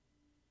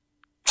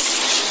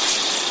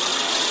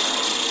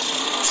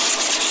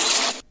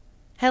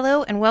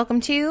Hello and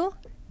welcome to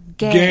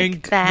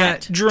Gank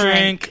That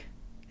Drink,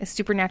 a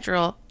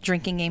supernatural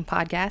drinking game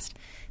podcast.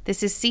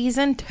 This is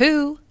season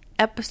 2,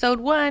 episode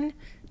 1,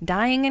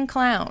 Dying and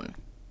Clown.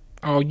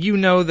 Oh, you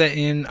know that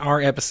in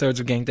our episodes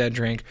of Gank That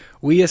Drink,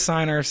 we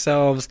assign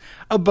ourselves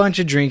a bunch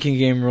of drinking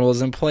game rules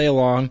and play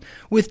along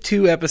with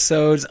 2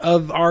 episodes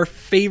of our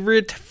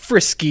favorite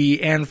frisky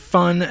and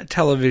fun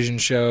television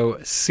show,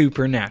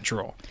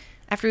 Supernatural.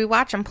 After we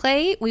watch and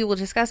play, we will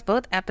discuss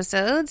both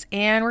episodes,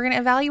 and we're going to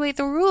evaluate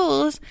the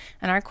rules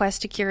in our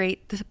quest to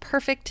curate the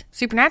perfect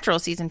Supernatural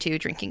Season 2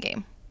 drinking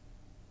game.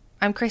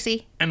 I'm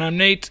Chrissy. And I'm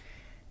Nate.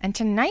 And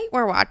tonight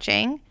we're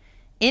watching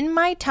In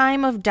My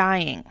Time of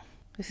Dying.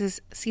 This is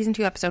Season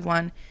 2, Episode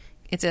 1.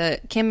 It's a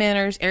Kim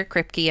Manners, Eric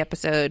Kripke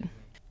episode.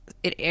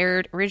 It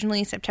aired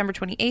originally September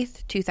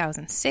 28th,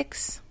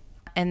 2006.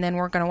 And then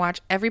we're going to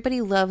watch Everybody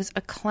Loves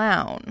a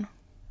Clown.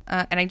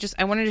 And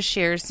I wanted to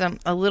share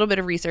a little bit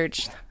of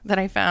research that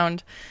I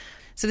found.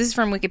 So this is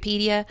from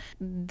Wikipedia.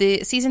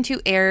 The season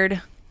 2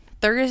 aired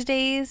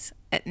Thursdays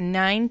at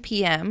 9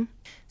 p.m.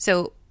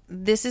 So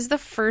this is the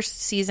first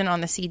season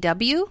on the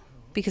CW,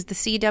 because the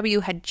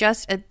CW had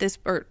just at this,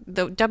 or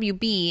the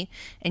WB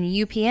and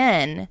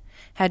UPN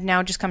had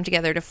now just come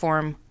together to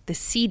form the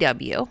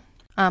CW.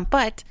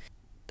 But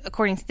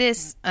according to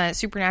this,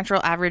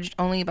 Supernatural averaged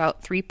only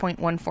about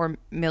 3.14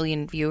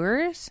 million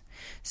viewers.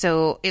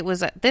 So it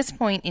was at this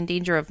point in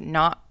danger of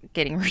not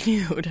getting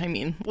renewed. I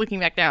mean, looking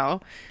back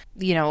now,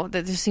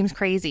 that just seems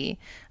crazy.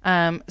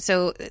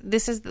 So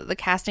this is the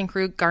cast and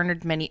crew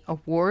garnered many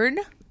award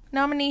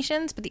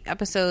nominations, but the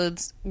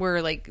episodes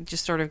were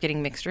just sort of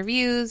getting mixed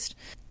reviews.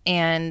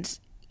 And,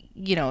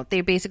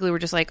 they basically were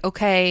just like,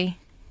 okay,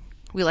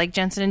 we like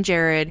Jensen and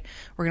Jared.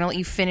 We're going to let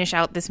you finish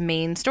out this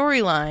main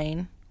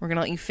storyline. We're going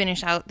to let you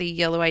finish out the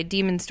Yellow-Eyed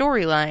Demon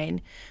storyline,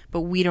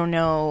 but we don't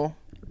know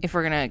if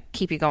we're going to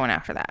keep you going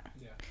after that.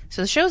 Yeah.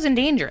 So the show's in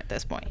danger at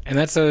this point. And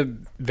that's a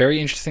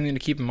very interesting thing to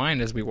keep in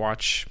mind as we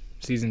watch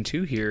season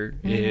 2 here,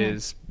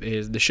 is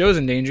the show's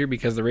in danger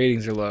because the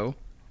ratings are low.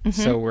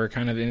 Mm-hmm. So we're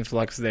kind of in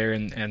flux there,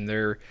 and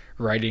they're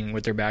writing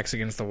with their backs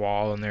against the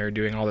wall, and they're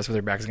doing all this with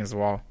their backs against the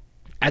wall.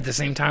 At the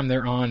same time,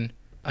 they're on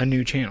a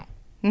new channel.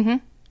 Mm-hmm.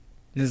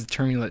 This is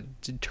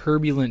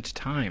turbulent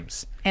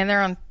times. And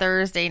they're on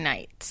Thursday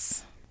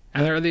nights.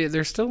 And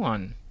they're still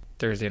on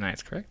Thursday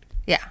nights, correct?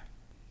 Yeah.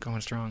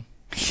 Going strong.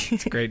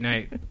 It's a great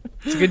night.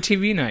 It's a good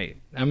TV night.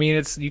 I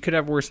mean, you could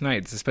have worse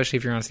nights, especially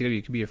if you're on CW.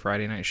 It could be a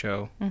Friday night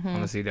show on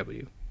the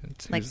CW.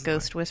 Like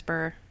Ghost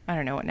Whisperer. I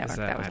don't know what network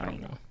that was on. I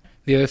don't know.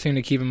 The other thing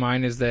to keep in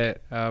mind is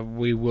that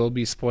we will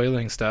be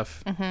spoiling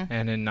stuff,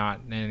 and in not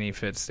in any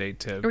fit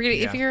state to.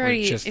 If you're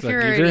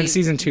in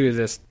season 2 of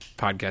this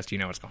podcast, you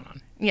know what's going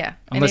on. Yeah,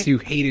 unless you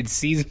hated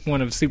season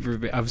 1 of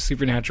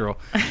Supernatural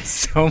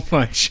so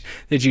much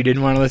that you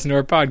didn't want to listen to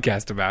our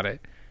podcast about it.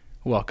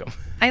 Welcome.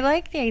 I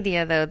like the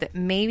idea though that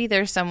maybe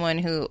there's someone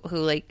who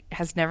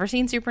has never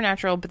seen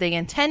Supernatural, but they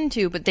intend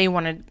to, but they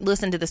want to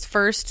listen to this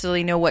first so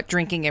they know what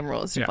drinking game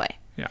rules to play.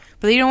 Yeah,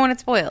 but they don't want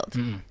it spoiled.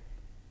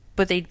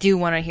 But they do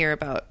want to hear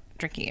about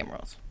drinking game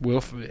rules.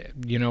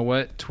 You know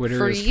what?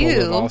 Twitter is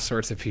full of all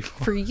sorts of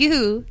people. For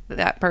you,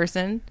 that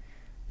person,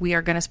 we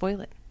are going to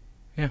spoil it.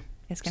 Yeah.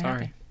 It's going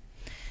to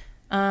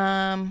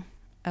happen.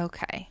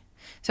 Okay.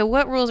 So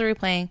what rules are we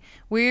playing?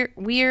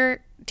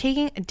 We're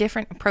taking a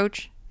different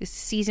approach. This is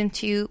season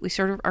 2. We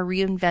sort of are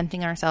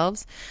reinventing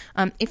ourselves.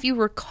 If you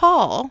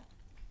recall,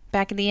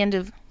 back at the end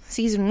of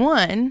season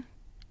 1,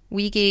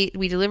 we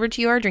delivered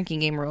to you our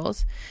drinking game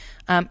rules,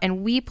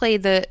 and we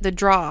played the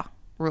draw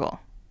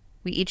rule.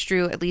 We each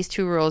drew at least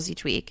 2 rules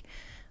each week.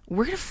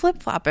 We're going to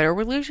flip-flop it, or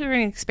we're literally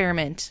going to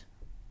experiment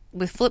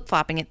with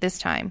flip-flopping it this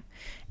time,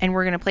 and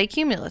we're going to play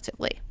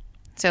cumulatively.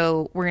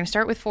 So we're going to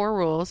start with 4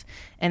 rules,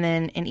 and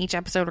then in each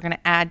episode we're going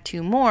to add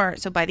 2 more.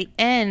 So by the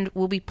end,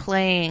 we'll be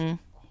playing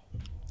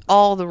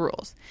all the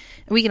rules.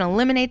 And we can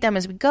eliminate them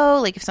as we go,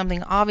 like if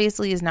something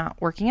obviously is not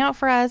working out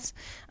for us.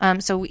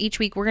 So each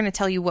week we're going to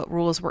tell you what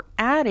rules we're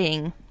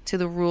adding to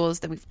the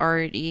rules that we've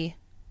already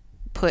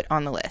put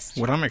on the list.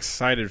 What I'm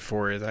excited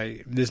for is,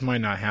 this might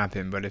not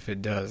happen, but if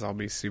it does, I'll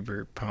be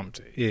super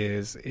pumped,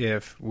 is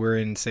if we're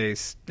in, say,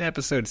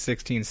 episode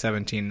 16,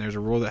 17, there's a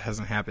rule that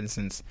hasn't happened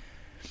since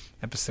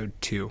episode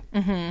 2,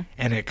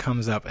 and it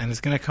comes up, and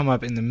it's going to come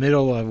up in the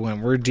middle of when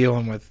we're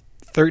dealing with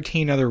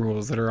 13 other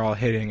rules that are all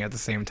hitting at the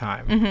same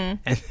time.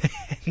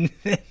 And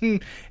then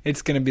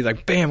it's going to be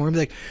like, bam, we're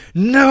going to be like,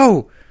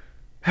 no!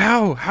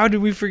 How did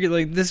we forget,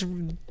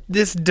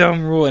 this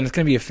dumb rule, and it's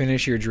going to be a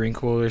finish your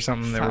drink rule or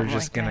something that we're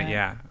just going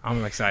to,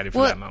 I'm excited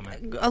for that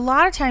moment. A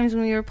lot of times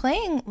when we were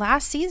playing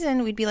last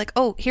season, we'd be like,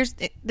 oh,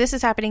 this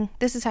is happening,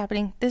 this is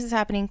happening, this is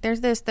happening,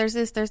 there's this,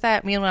 there's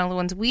that. Meanwhile, the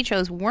ones we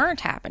chose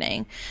weren't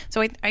happening.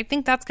 So I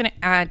think that's going to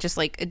add just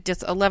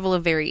a level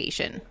of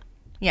variation.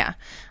 Yeah.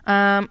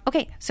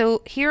 Okay,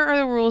 so here are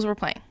the rules we're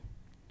playing.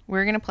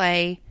 We're going to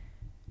play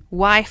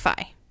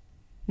Wi-Fi.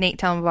 Nate,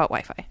 tell them about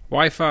Wi-Fi.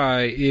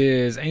 Wi-Fi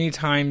is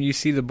anytime you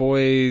see the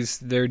boys,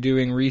 they're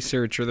doing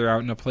research or they're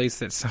out in a place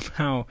that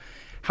somehow...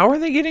 How are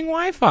they getting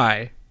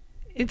Wi-Fi?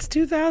 It's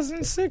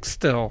 2006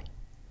 still.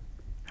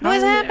 What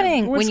is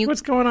happening?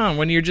 What's going on?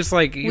 When you're just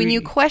like... when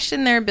you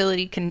question their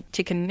ability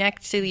to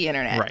connect to the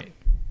internet. Right.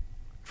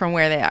 From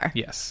where they are.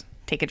 Yes.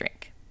 Take a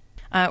drink.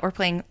 We're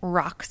playing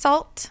Rock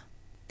Salt.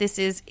 This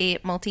is a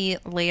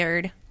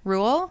multi-layered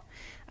rule.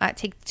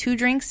 Take 2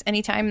 drinks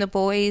anytime the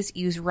boys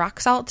use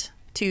rock salt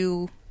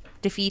to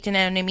defeat an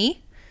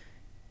enemy.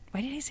 Why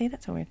did I say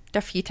that so weird?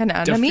 Defeat an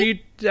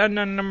enemy? Defeat an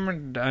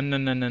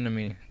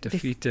enemy.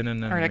 Defeat an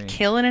enemy. Or to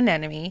kill an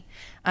enemy.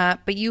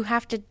 But you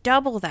have to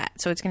double that.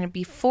 So it's going to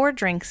be 4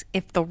 drinks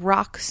if the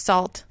rock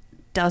salt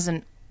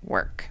doesn't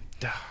work.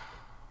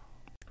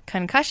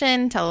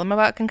 Concussion. Tell them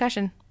about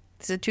concussion.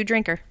 This is a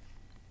 2-drinker.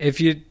 If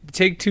you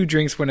take 2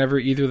 drinks whenever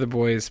either of the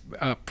boys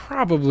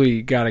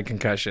probably got a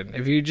concussion.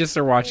 If you just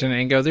are watching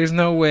it and go, there's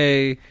no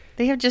way.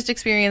 They have just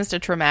experienced a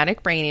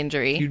traumatic brain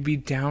injury. You'd be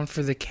down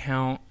for the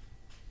count.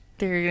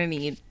 They're going to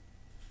need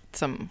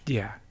some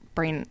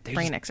brain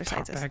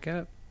exercises. Pop back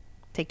up.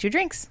 Take 2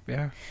 drinks.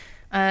 Yeah.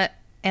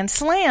 And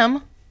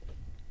slam.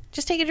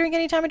 Just take a drink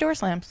anytime a door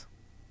slams.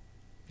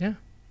 Yeah.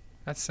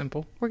 That's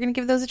simple. We're going to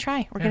give those a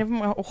try. We're going to give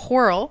them a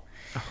whirl.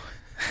 Oh.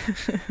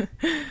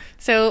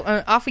 So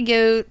off we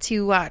go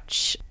to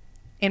watch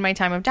In My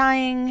Time of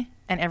Dying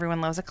and Everyone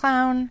Loves a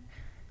Clown.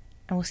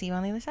 And we'll see you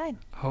on the other side.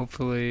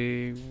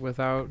 Hopefully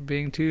without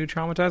being too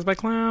traumatized by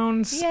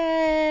clowns.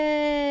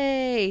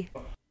 Yay!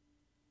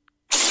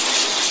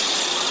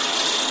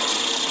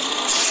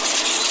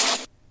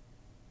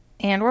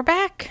 And we're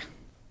back.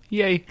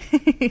 Yay.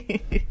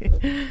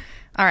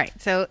 All right.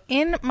 So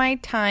In My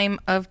Time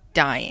of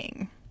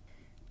Dying.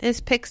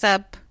 This picks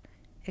up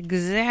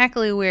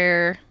exactly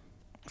where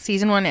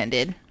season 1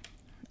 ended,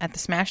 at the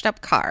smashed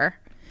up car.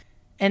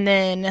 And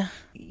then,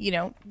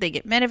 they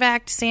get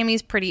medevaced.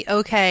 Sammy's pretty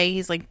okay.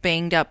 He's like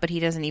banged up, but he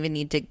doesn't even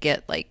need to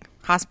get like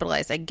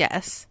hospitalized, I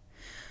guess.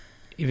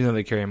 Even though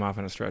they carry him off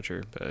on a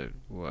stretcher, but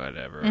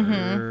whatever.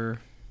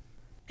 Mm-hmm.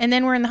 And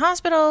then we're in the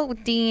hospital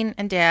with Dean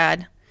and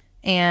Dad.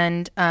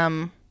 And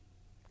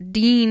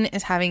Dean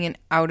is having an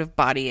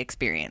out-of-body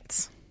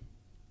experience.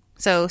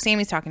 So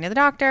Sammy's talking to the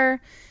doctor,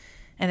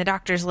 and the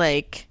doctor's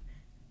like,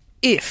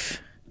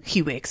 if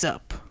he wakes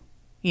up,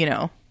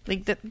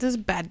 like this is a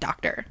bad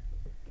doctor.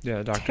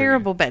 Yeah, doctor.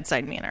 Terrible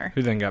bedside manner.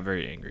 Who then got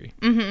very angry.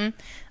 Mm-hmm.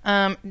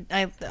 I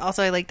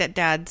like that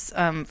Dad's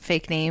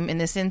fake name in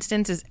this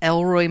instance is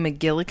Elroy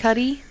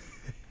McGillicuddy.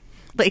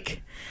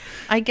 Like,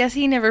 I guess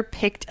he never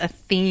picked a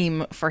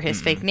theme for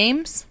his fake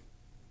names.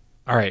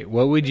 All right,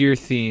 what would your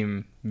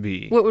theme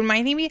be? What would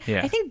my theme be?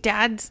 Yeah. I think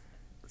Dad's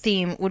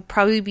theme would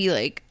probably be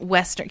like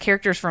Western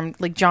characters from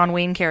like John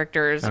Wayne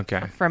characters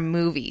from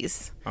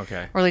movies.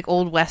 Okay. Or like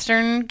old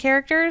Western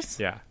characters.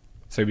 Yeah.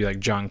 So it'd be like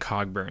John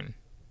Cogburn.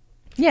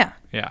 Yeah.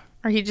 Yeah.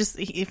 Or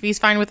if he's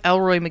fine with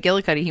Elroy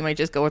McGillicuddy, he might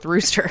just go with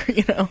Rooster,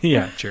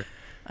 Yeah, sure.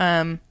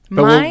 But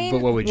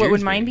what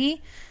would mine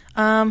be?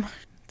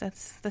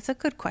 That's a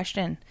good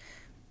question.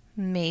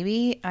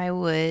 Maybe I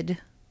would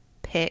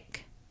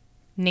pick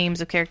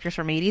names of characters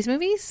from 80s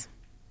movies.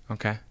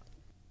 Okay.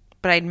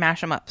 But I'd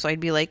mash them up. So I'd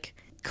be like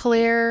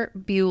Claire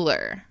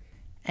Bueller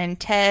and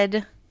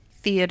Ted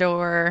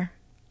Theodore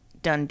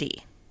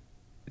Dundee.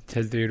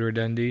 Ted Theodore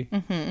Dundee?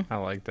 Mm-hmm. I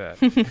like that.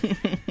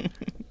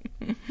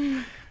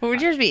 What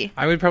would yours be?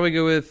 I would probably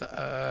go with...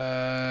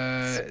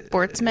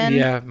 sportsmen?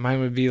 Yeah,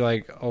 mine would be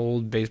like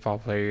old baseball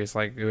players.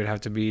 Like it would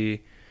have to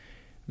be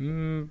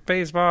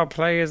baseball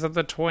players of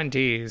the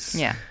 20s.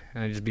 Yeah.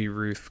 And it'd just be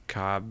Ruth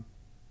Cobb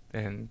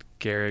and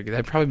Gehrig.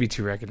 That'd probably be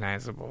too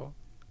recognizable.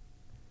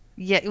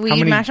 Yeah,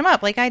 you'd mash them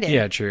up like I did.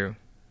 Yeah, true.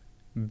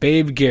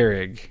 Babe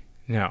Gehrig.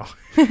 No.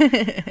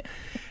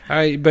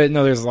 But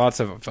no, there's lots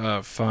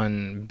of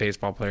fun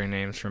baseball player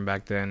names from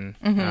back then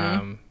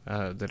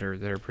that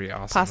are pretty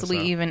awesome. Possibly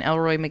even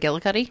Elroy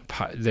McGillicuddy.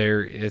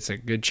 It's a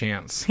good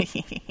chance.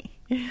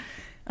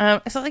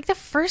 So like the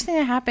first thing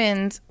that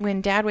happens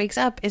when Dad wakes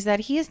up is that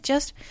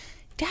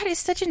Dad is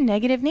such a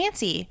negative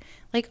Nancy.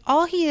 Like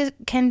all he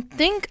can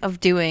think of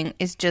doing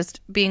is just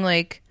being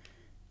like,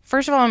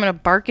 first of all, I'm going to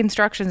bark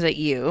instructions at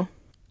you.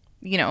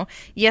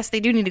 Yes, they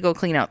do need to go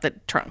clean out the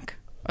trunk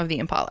of the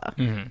Impala.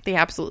 Mm-hmm. They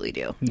absolutely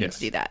do need to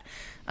do that.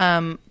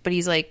 But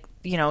he's like,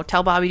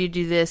 tell Bobby to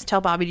do this, tell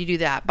Bobby to do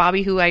that.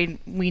 Bobby, who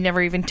we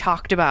never even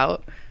talked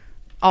about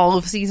all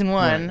of season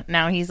 1. Right.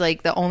 Now he's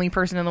like the only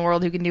person in the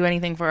world who can do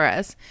anything for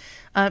us.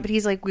 But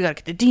he's like, we got to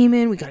get the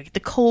demon, we got to get the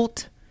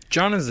Colt.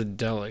 John is a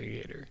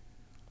delegator.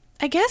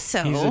 I guess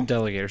so. He's a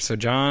delegator. So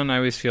John, I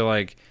always feel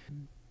like,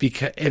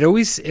 because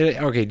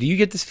okay, do you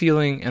get this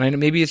feeling, and I know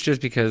maybe it's just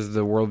because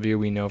the worldview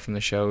we know from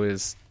the show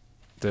is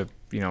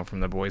from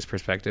the boys'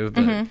 perspective,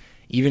 but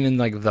even in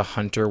like the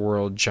hunter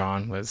world,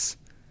 John was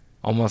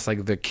almost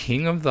like the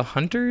king of the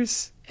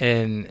hunters,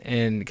 and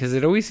because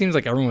it always seems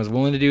like everyone was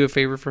willing to do a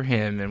favor for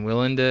him and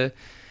willing to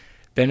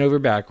bend over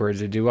backwards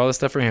to do all this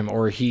stuff for him,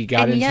 or he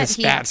got into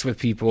spats with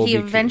people. He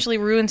eventually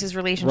ruins his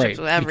relationships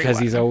with everyone because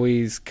he's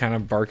always kind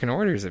of barking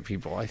orders at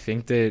people. I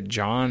think that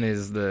John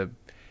has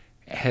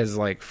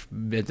like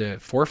at the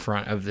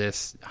forefront of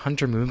this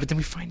hunter movement, but then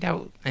we find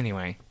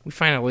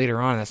out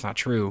later on that's not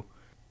true.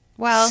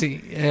 Well,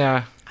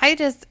 yeah.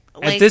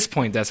 At this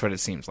point, that's what it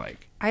seems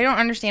like. I don't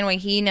understand why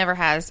he never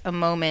has a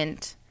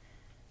moment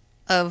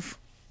of...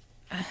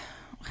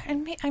 I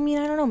mean,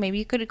 I don't know. Maybe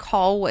you could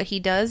call what he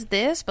does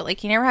this, but, like,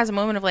 he never has a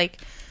moment of,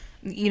 like,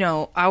 you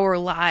know, our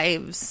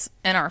lives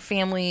and our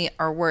family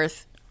are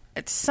worth,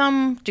 at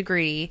some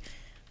degree,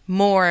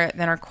 more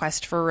than our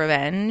quest for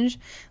revenge.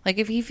 Like,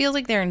 if he feels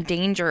like they're in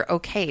danger,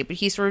 okay, but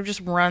he sort of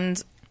just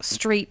runs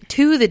straight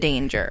to the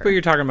danger. But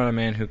you're talking about a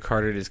man who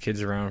carted his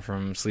kids around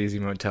from sleazy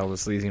motel to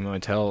sleazy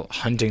motel,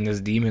 hunting this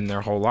demon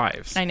their whole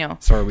lives. I know.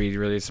 So are we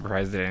really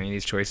surprised at any of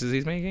these choices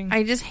he's making?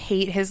 I just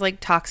hate his, like,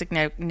 toxic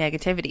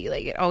negativity.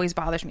 Like, it always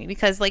bothers me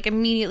because, like,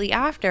 immediately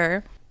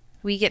after,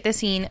 we get the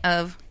scene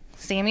of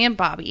Sammy and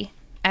Bobby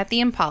at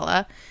the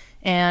Impala,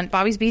 and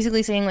Bobby's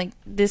basically saying, like,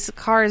 this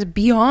car is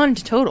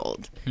beyond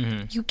totaled.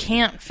 Mm-hmm. You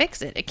can't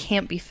fix it. It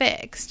can't be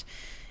fixed.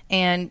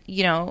 And,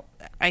 you know,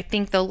 I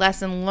think the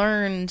lesson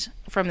learned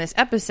from this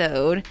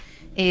episode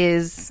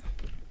is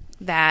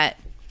that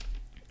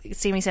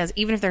Sammy says,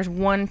 even if there's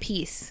one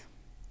piece,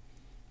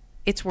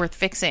 it's worth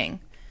fixing.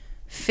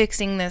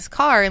 Fixing this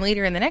car, and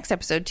later in the next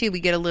episode, too, we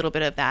get a little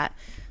bit of that.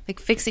 Like,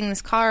 fixing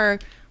this car,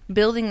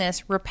 building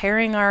this,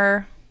 repairing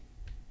our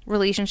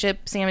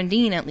relationship, Sam and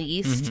Dean at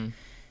least, mm-hmm.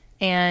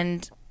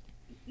 and,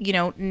 you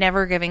know,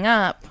 never giving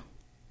up.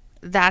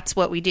 That's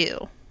what we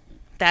do.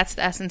 That's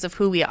the essence of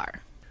who we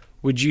are.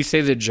 Would you say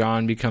that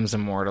John becomes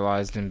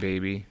immortalized in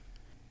Baby?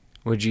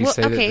 Would you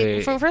say that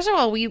they... First of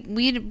all,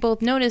 we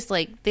both noticed,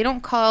 like, they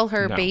don't call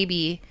her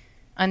Baby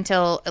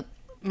until...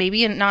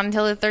 maybe not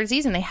until the third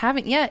season. They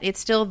haven't yet. It's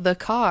still the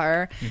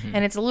car. Mm-hmm.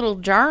 And it's a little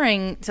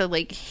jarring to,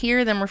 like,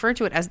 hear them refer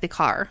to it as the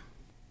car.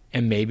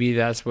 And maybe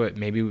that's what...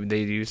 Maybe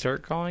they do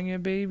start calling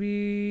it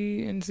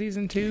Baby in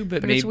season 2.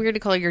 But maybe, it's weird to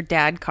call your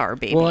dad car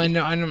Baby. Well,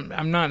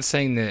 I'm not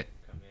saying that...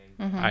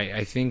 Mm-hmm.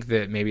 I think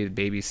that maybe the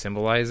Baby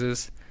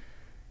symbolizes...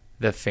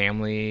 the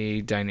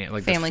family dynamic,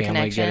 like family the family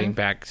connection. Getting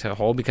back to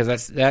whole,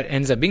 because that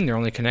ends up being their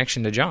only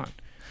connection to John.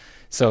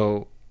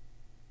 So,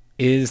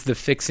 is the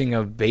fixing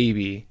of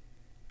Baby,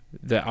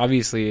 that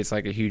obviously it's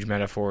like a huge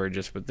metaphor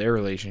just with their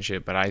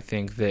relationship, but I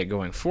think that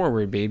going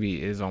forward,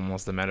 Baby is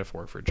almost the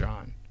metaphor for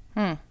John.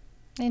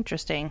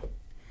 Interesting.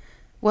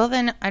 Well,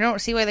 then I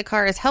don't see why the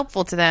car is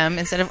helpful to them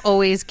instead of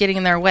always getting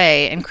in their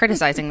way and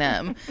criticizing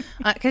them,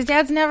 because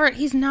Dad's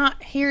he's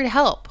not here to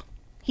help.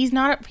 He's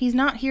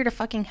not here to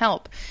fucking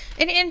help.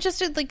 And just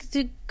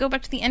to go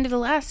back to the end of the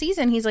last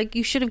season, he's like,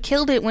 you should have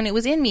killed it when it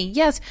was in me.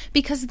 Yes,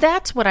 because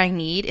that's what I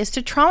need, is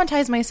to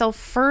traumatize myself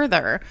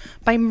further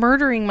by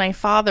murdering my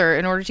father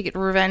in order to get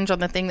revenge on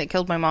the thing that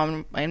killed my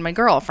mom and my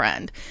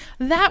girlfriend.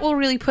 That will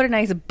really put a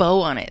nice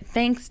bow on it.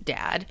 Thanks,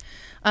 Dad.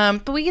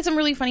 But we get some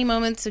really funny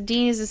moments. So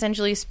Dean is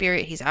essentially a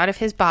spirit. He's out of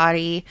his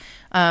body.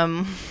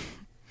 What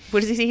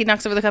does he say? He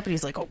knocks over the cup and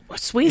he's like, oh,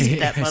 Swayze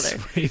that mother.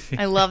 Swayze.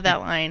 I love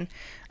that line.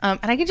 And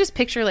I can just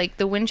picture, like,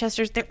 the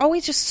Winchesters, they're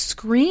always just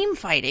scream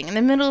fighting in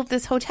the middle of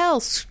this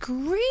hotel,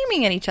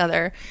 screaming at each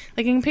other.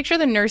 Like, I can picture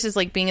the nurses,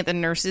 like, being at the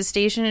nurses'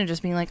 station and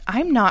just being like,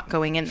 I'm not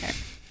going in there.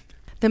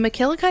 The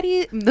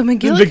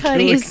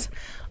McGillicuddies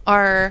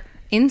are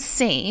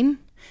insane.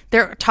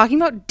 They're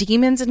talking about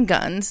demons and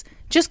guns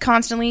just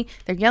constantly.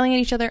 They're yelling at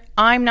each other.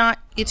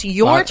 It's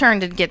your turn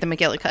to get the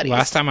McGillicuddies.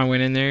 Last time I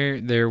went in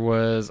there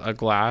was a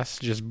glass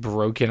just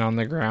broken on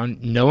the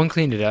ground. No one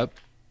cleaned it up.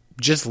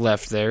 Just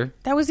left there.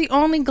 That was the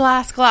only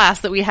glass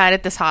that we had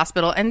at this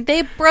hospital, and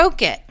they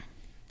broke it.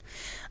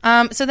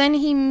 So then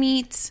he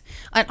meets,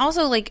 and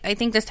also, like, I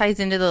think this ties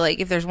into the,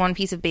 like, if there's one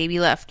piece of Baby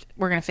left,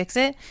 we're gonna fix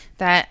it.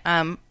 That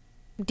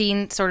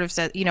Dean sort of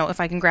says, you know, if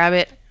I can grab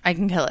it, I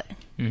can kill it.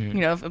 Mm-hmm.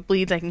 You know, if it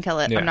bleeds, I can kill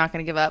it. Yeah. I'm not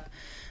gonna give up.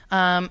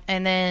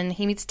 And then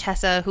he meets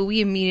Tessa, who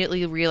we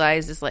immediately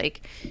realize is,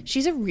 like,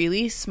 she's a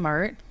really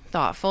smart,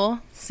 thoughtful,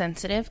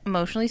 sensitive,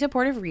 emotionally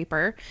supportive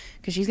Reaper,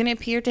 because she's going to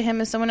appear to him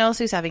as someone else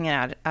who's having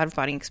an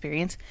out-of-body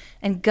experience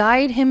and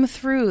guide him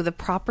through the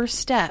proper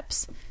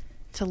steps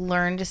to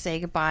learn to say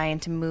goodbye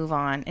and to move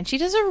on. And she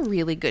does a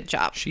really good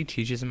job. She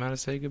teaches him how to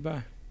say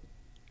goodbye.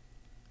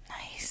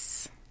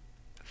 Nice.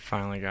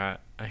 Finally got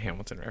a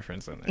Hamilton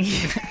reference in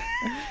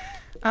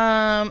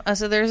there.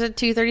 So there's a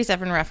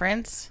 237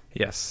 reference.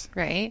 Yes.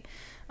 Right.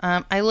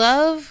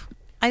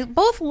 I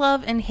both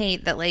love and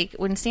hate that, like,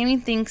 when Sammy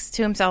thinks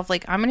to himself,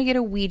 like, I'm going to get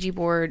a Ouija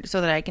board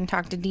so that I can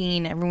talk to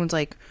Dean, everyone's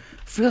like,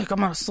 I feel like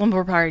I'm on a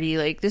slumber party.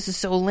 Like, this is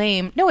so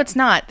lame. No, it's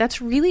not.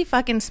 That's really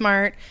fucking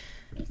smart,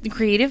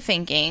 creative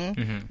thinking.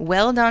 Mm-hmm.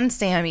 Well done,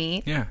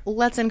 Sammy. Yeah.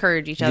 Let's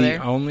encourage each other.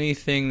 The only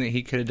thing that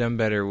he could have done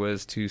better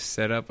was to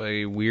set up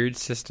a weird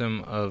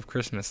system of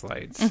Christmas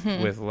lights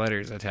with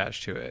letters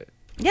attached to it.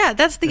 Yeah,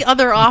 that's the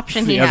other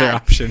option he had. The other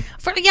option.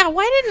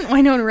 Why didn't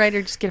Winona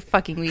Ryder just get a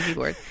fucking Ouija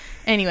board?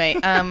 Anyway,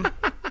 but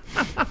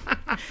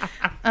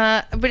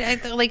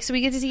so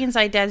we get to see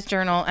inside Dad's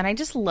journal, and I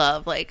just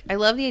love, like, I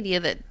love the idea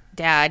that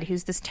dad,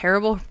 who's this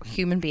terrible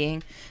human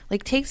being,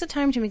 like takes the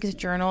time to make his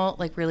journal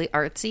like really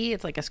artsy.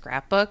 It's like a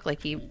scrapbook.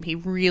 Like he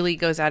really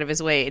goes out of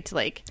his way to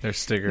like There's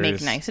stickers. make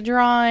nice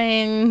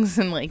drawings,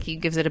 and like he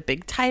gives it a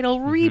big title,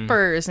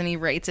 Reapers, and he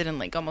writes it in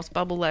like almost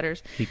bubble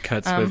letters. He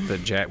cuts with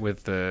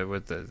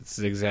the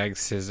zigzag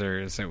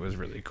scissors. It was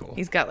really cool.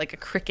 He's got like a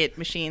Cricut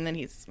machine that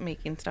he's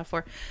making stuff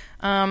for.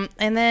 And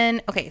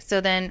then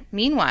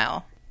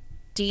meanwhile,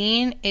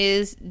 Dean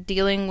is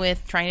dealing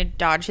with trying to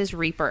dodge his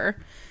Reaper.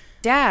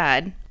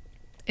 Dad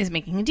is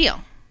making a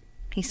deal.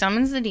 He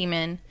summons the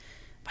demon.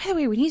 By the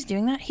way, when he's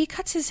doing that, he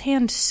cuts his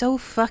hand so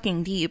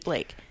fucking deep.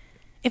 Like,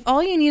 if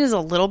all you need is a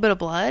little bit of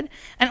blood,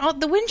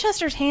 and the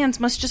Winchester's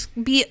hands must just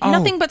be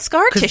nothing but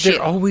scar tissue.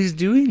 They're always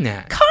doing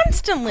that.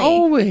 Constantly.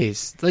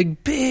 Always.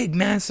 Like big,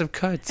 massive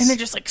cuts. And they're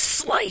just like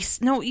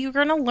slice. No, you're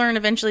going to learn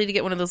eventually to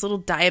get one of those little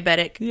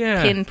diabetic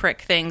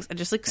pinprick things and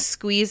just like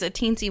squeeze a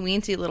teensy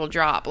weensy little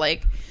drop.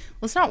 Like,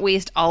 let's not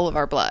waste all of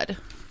our blood.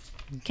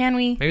 Can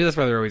we? Maybe that's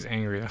why they're always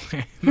angry.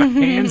 My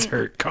hands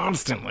hurt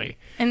constantly.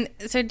 And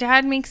so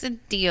Dad makes a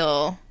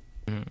deal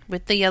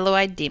with the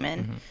yellow-eyed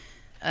demon,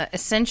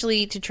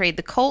 essentially to trade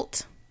the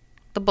Colt,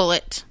 the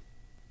bullet,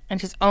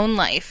 and his own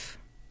life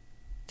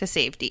to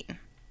save Dean,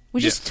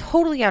 which is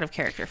totally out of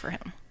character for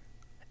him.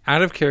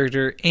 Out of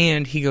character,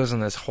 and he goes on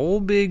this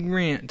whole big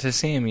rant to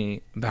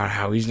Sammy about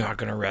how he's not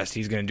going to rest.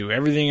 He's going to do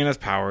everything in his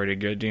power to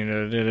get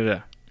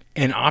Dean.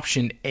 And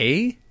option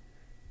A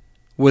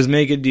was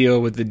make a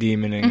deal with the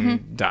demon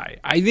and die.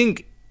 I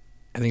think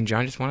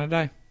John just wanted to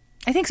die.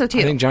 I think so too.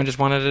 I think John just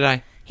wanted to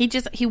die.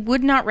 He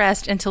would not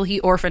rest until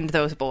he orphaned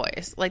those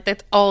boys. Like,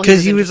 that's all.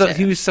 Because he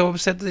was so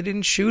upset that they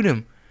didn't shoot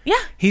him. Yeah.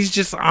 He's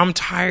just, I'm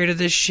tired of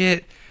this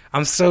shit.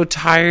 I'm so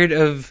tired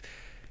of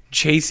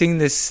chasing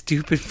this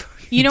stupid.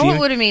 You know what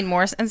would have made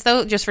more sense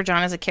though, just for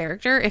John as a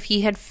character, if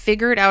he had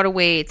figured out a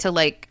way to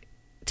like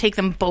take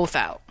them both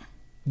out.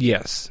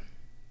 Yes,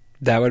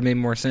 that would have made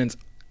more sense.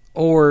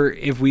 Or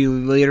if we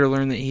later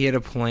learn that he had a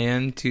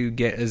plan to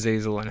get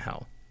Azazel in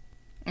hell.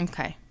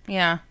 Okay.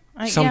 Yeah.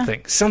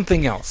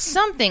 Something else.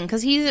 Something,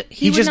 because he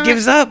just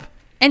gives up.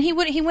 And he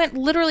went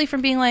literally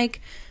from being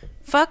like,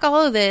 fuck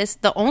all of this,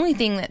 the only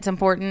thing that's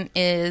important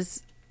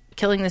is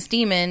killing this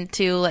demon,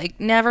 to like,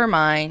 never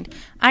mind,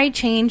 I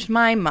changed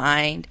my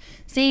mind.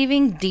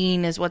 Saving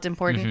Dean is what's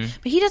important.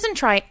 But he doesn't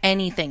try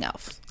anything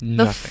else. Nothing.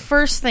 The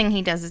first thing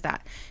he does is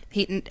that.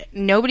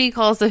 Nobody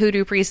calls the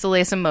hoodoo priest to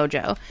lay some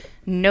mojo.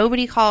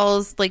 Nobody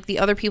calls like the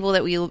other people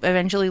that we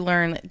eventually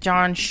learn that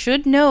John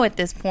should know at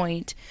this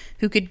point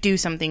who could do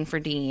something for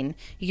Dean.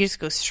 You just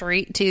go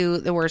straight to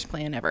the worst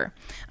plan ever.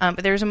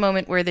 But there's a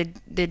moment where the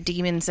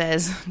demon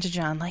says to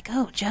John, like,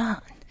 "Oh,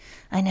 John,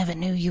 I never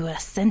knew you were a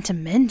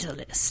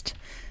sentimentalist."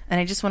 And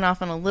I just went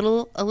off on a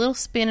little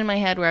spin in my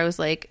head where I was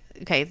like,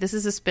 okay, this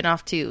is a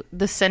spin-off to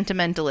The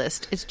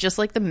Sentimentalist. It's just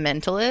like The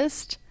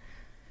Mentalist.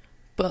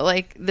 But,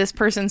 like, this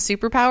person's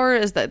superpower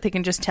is that they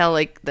can just tell,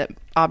 like, that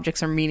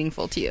objects are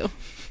meaningful to you.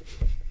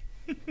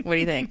 What do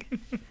you think?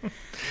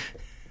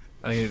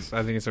 I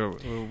think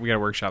we gotta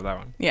workshop that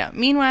one. Yeah.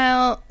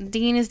 Meanwhile,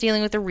 Dean is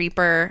dealing with the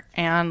Reaper,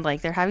 and,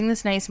 like, they're having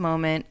this nice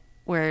moment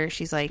where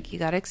she's like, you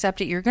gotta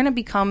accept it. You're gonna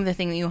become the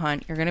thing that you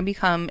hunt. You're gonna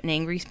become an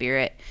angry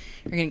spirit.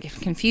 You're gonna get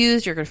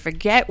confused. You're gonna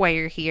forget why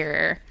you're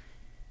here.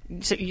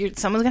 So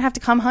someone's gonna have to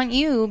come hunt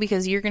you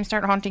because you're gonna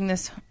start haunting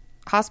this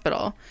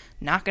hospital,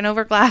 knocking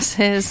over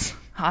glasses.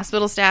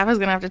 Hospital staff is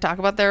gonna have to talk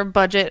about their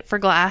budget for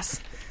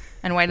glass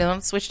and why they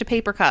don't switch to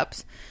paper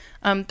cups.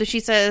 But she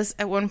says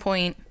at one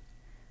point,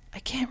 I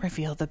can't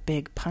reveal the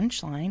big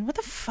punchline. What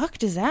the fuck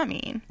does that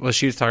mean? Well,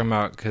 she was talking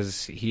about,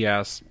 because he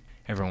asked,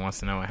 everyone wants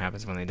to know what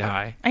happens when they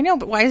die. I know,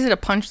 but why is it a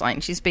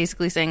punchline? She's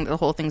basically saying that the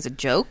whole thing's a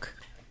joke.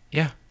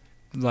 Yeah,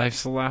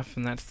 life's a laugh,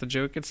 and that's the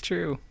joke. It's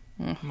true.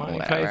 Monty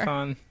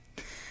Python.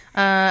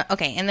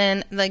 Okay, and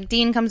then like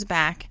Dean comes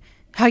back.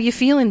 How you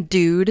feeling,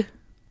 dude?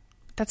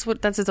 That's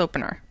his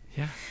opener.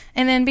 Yeah.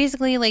 And then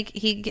basically, like,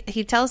 he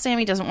tells Sam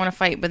he doesn't want to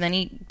fight, but then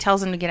he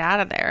tells him to get out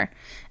of there.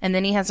 And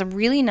then he has a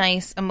really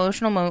nice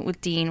emotional moment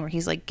with Dean where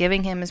he's, like,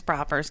 giving him his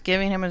propers,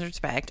 giving him his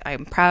respect.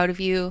 I'm proud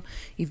of you.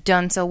 You've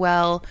done so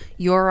well.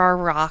 You're our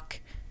rock.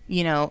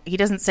 You know, he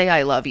doesn't say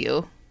I love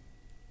you,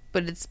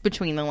 but it's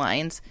between the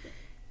lines.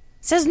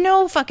 Says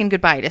no fucking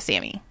goodbye to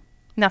Sammy.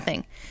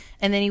 Nothing.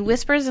 And then he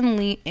whispers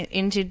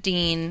into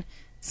Dean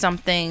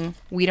something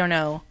we don't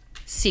know.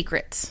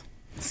 Secrets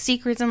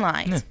and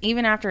lies. Yeah.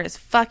 Even after his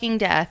fucking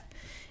death,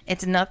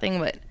 it's nothing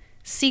but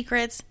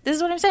secrets. This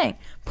is what I'm saying.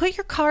 Put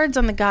your cards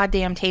on the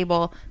goddamn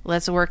table.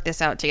 Let's work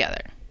this out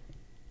together.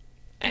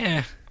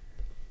 Then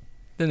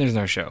there's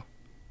no show.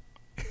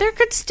 There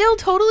could still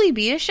totally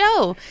be a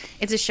show.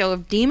 It's a show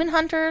of demon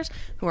hunters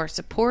who are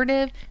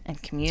supportive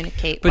and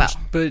communicate well.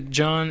 But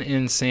John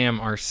and Sam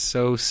are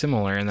so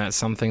similar, and that's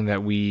something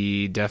that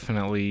we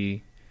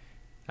definitely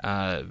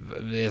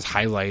is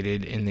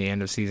highlighted in the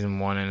end of season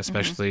 1, and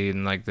especially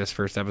in like this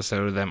first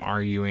episode of them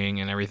arguing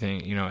and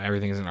everything. You know,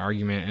 everything is an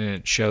argument, and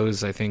it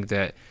shows. I think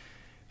that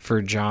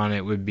for John,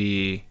 it would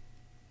be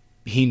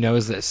he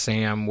knows that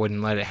Sam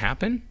wouldn't let it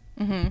happen,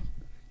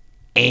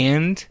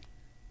 and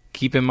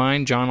keep in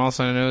mind, John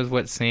also knows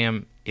what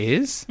Sam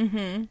is?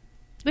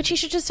 Which he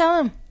should just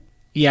tell him.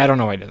 Yeah, I don't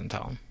know why he doesn't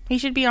tell him. He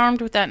should be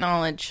armed with that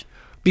knowledge.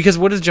 Because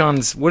what does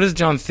John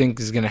think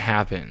is going to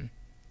happen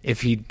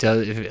if he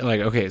does?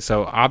 Okay,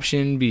 so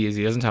option B is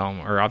he doesn't tell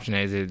him, or option A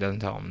is he doesn't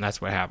tell him. That's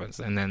what happens,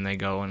 and then they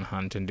go and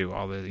hunt and do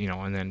all the,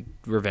 and then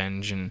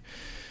revenge and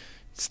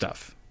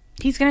stuff.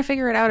 He's going to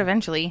figure it out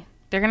eventually.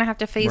 They're going to have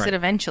to face it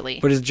eventually.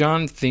 But is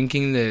John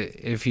thinking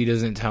that if he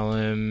doesn't tell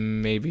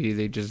him, maybe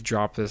they just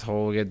drop this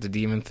whole get the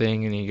demon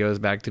thing, and he goes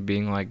back to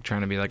being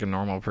trying to be like a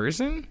normal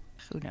person?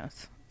 Who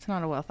knows? It's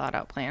not a well thought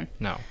out plan.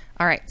 No.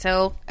 All right,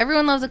 so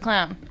everyone loves a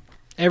clown.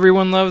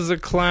 Everyone loves a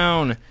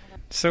clown.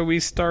 So we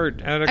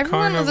start at a carnival.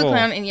 Everyone loves a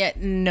clown, and yet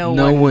no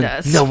one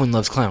does. No one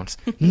loves clowns.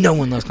 No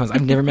one loves clowns.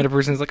 I've never met a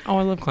person who's like, oh,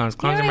 I love clowns.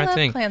 Clowns are my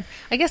thing. Clowns.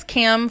 I guess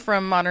Cam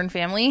from Modern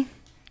Family.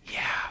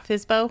 Yeah.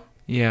 Fizbo.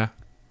 Yeah.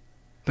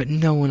 But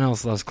no one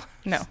else loves clowns.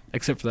 No.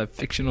 Except for that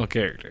fictional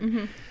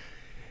character.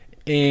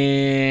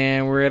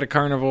 And we're at a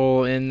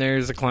carnival, and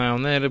there's a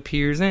clown that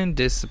appears and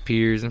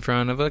disappears in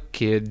front of a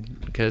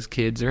kid, because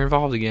kids are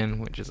involved again,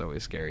 which is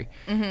always scary.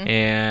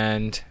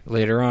 And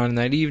later on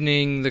that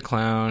evening, the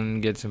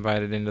clown gets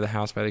invited into the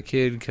house by the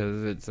kid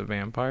because it's a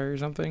vampire or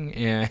something,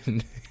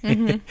 and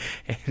and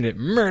it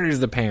murders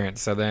the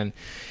parents. So then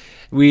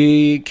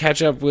we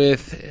catch up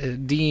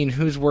with Dean,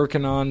 who's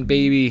working on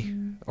Baby,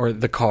 or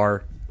the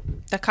car.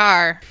 The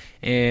car.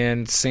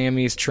 And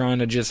Sammy's trying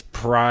to just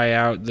pry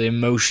out the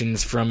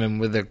emotions from him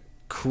with a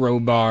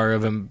crowbar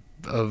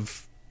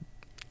of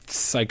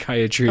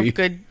psychiatry.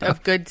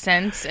 Of good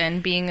sense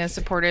and being a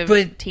supportive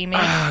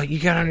teammate. You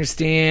gotta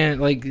understand,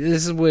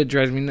 this is what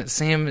drives me nuts.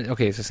 Sam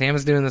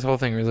is doing this whole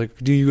thing where he's like,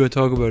 dude, you gotta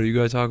talk about it, you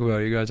gotta talk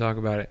about it, you gotta talk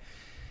about it.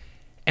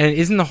 And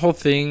isn't the whole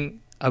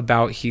thing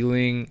about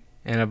healing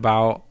and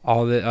about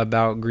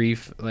about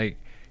grief,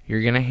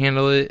 you're gonna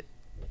handle it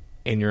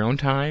in your own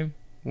time?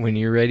 When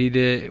you're ready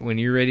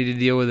to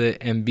deal with it,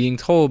 and being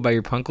told by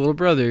your punk little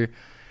brother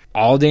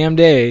all damn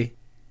day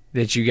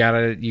that you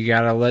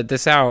gotta let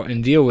this out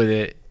and deal with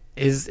it,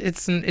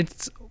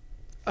 it's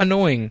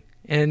annoying,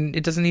 and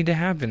it doesn't need to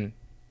happen.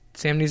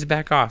 Sam needs to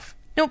back off.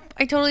 Nope,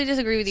 I totally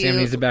disagree with you. Sam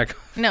needs to back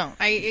off. No,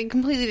 I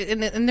completely.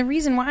 And the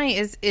reason why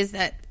is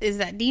that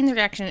Dean's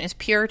reaction is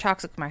pure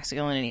toxic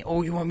masculinity.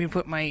 Oh, you want me to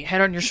put my head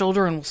on your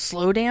shoulder and we'll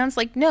slow dance?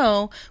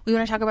 No, we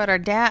want to talk about our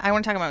dad. I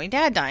want to talk about my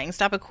dad dying.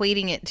 Stop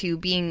equating it to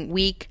being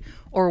weak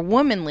or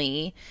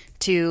womanly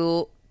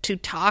to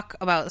talk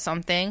about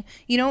something.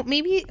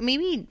 Maybe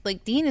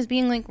Dean is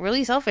being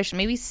really selfish.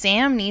 Maybe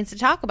Sam needs to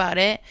talk about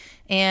it,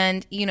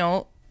 and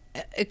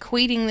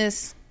equating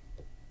this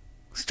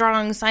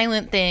strong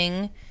silent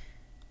thing.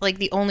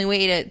 The only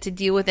way to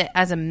deal with it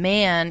as a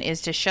man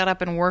is to shut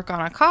up and work on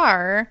a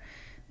car.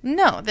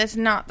 No, that's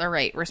not the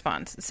right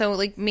response.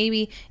 So,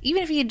 maybe,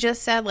 even if he had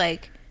just said,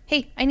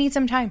 hey, I need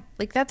some time.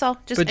 That's all.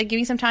 Just give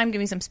me some time, give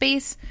me some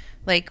space.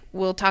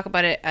 We'll talk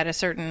about it at a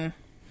certain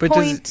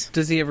point.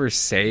 Does he ever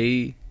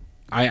say...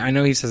 I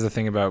know he says the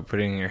thing about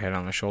putting your head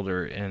on the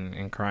shoulder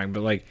and crying,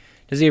 but,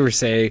 does he ever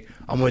say,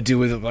 I'm going to deal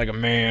with it like a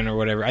man or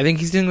whatever? I think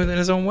he's dealing with it in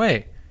his own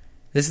way.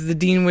 This is the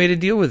Dean way to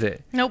deal with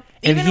it. Nope.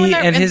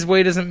 And his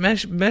way doesn't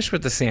mesh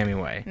with the Sammy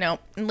way. No.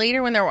 And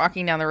later when they're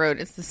walking down the road,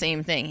 it's the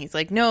same thing. He's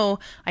like, no,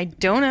 I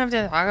don't have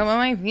to talk about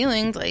my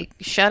feelings.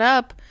 Shut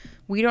up.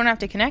 We don't have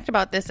to connect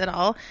about this at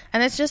all.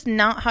 And that's just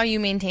not how you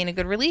maintain a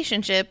good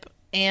relationship.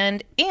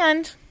 And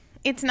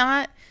it's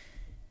not...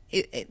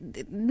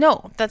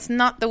 no, that's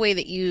not the way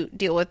that you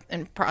deal with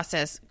and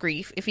process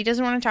grief. If he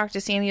doesn't want to talk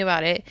to Sammy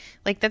about it,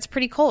 that's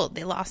pretty cold.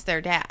 They lost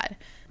their dad.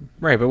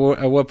 Right, but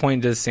at what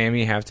point does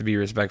Sammy have to be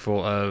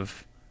respectful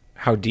of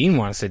how Dean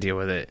wants to deal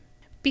with it?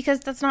 Because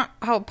that's not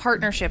how a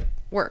partnership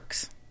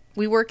works.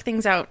 We work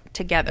things out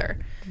together.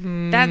 If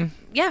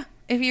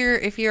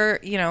you're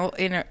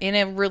in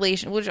a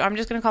relation, which I'm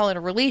just going to call it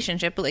a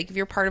relationship, but if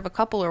you're part of a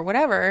couple or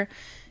whatever,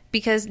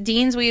 because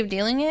Dean's way of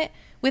dealing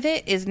with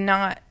it is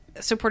not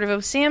supportive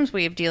of Sam's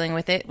way of dealing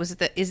with it,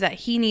 is that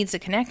he needs a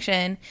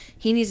connection.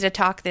 He needs to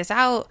talk this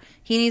out.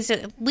 He needs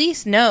to at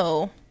least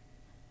know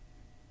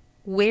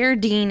where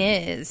Dean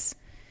is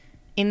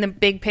in the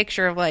big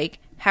picture of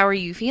how are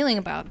you feeling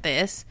about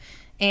this?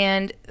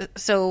 And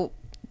so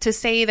to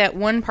say that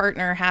one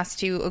partner has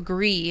to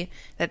agree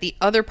that the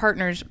other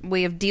partner's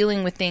way of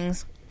dealing with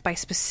things by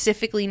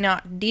specifically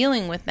not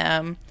dealing with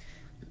them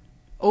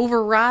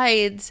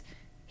overrides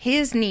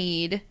his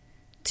need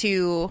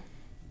to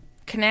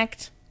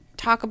connect,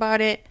 talk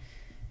about it,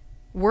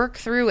 work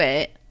through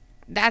it,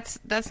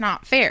 that's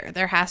not fair.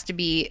 There has to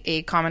be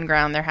a common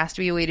ground. There has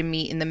to be a way to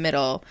meet in the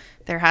middle.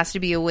 There has to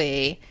be a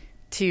way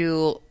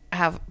to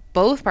have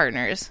both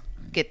partners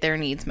get their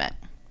needs met.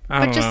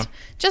 But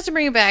just to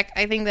bring it back,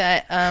 I think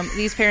that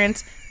these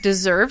parents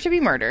deserve to be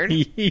murdered.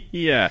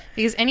 Yeah.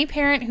 Because any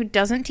parent who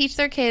doesn't teach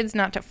their kids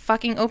not to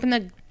fucking open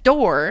the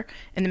door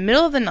in the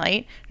middle of the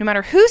night, no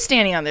matter who's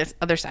standing on this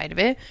other side of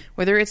it,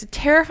 whether it's a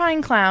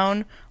terrifying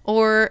clown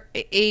or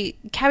a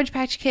Cabbage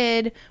Patch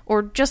Kid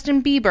or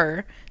Justin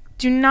Bieber,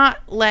 do not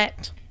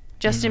let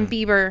Justin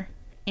Bieber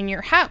in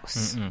your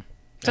house.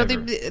 So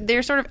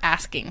they're sort of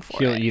asking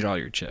for it. He'll eat all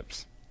your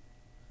chips.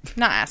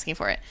 not asking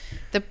for it.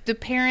 The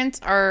parents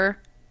are.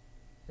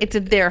 It's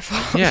their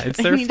fault. Yeah, it's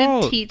they their need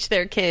fault. to teach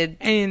their kid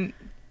And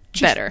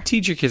just better.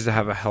 teach your kids to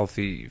have a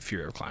healthy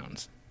fear of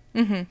clowns.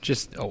 Mm-hmm.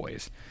 Just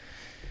always.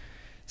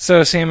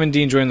 So Sam and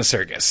Dean join the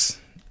circus,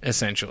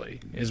 essentially,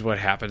 is what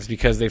happens.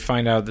 Because they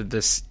find out that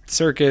this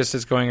circus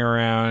is going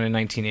around in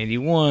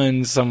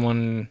 1981.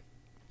 Someone,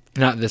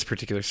 not this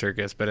particular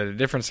circus, but at a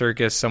different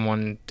circus,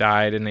 someone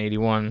died in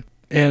 81.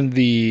 And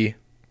the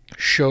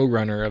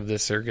showrunner of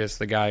this circus,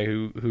 the guy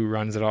who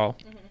runs it all,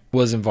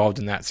 was involved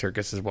in that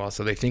circus as well.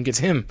 So they think it's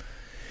him.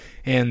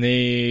 And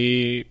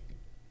they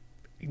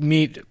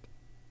meet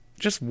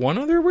just one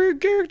other weird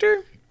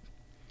character?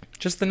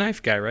 Just the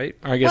knife guy, right?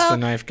 Or I guess the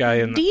knife guy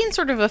and Dean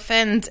sort of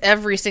offends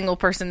every single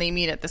person they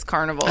meet at this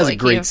carnival. That's a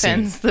great he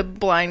offends the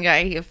blind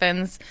guy, he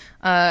offends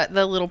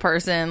the little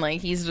person.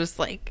 Like he's just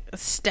like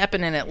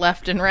stepping in it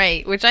left and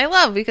right, which I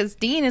love because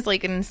Dean is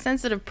like an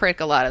insensitive prick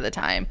a lot of the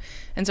time.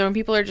 And so when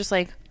people are just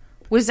like,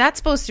 "Was that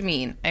supposed to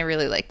mean?" I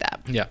really like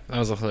that. Yeah, that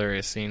was a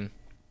hilarious scene.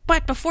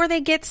 But before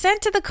they get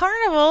sent to the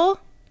carnival,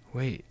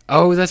 Wait.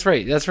 Oh, that's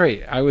right. That's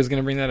right. I was going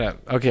to bring that up.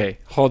 Okay,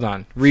 hold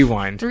on.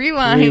 Rewind.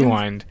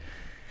 Rewind.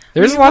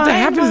 There's a lot that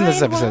happens in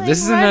this episode.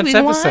 This is a nuts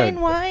episode.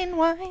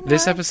 Wine.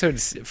 This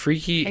episode's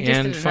freaky I just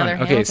and did fun.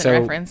 another Okay, Hamilton so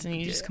reference, and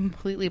you just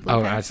completely blew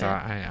I past saw.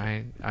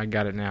 it. I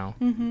got it now.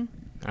 Mm-hmm.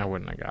 I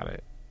wouldn't have got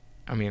it.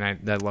 I mean, I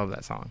love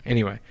that song.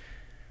 Anyway,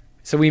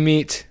 so we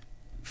meet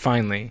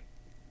finally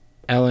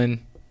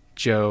Ellen,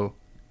 Joe,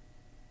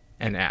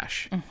 and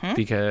Ash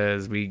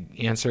because we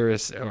answer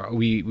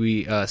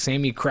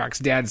Sammy cracks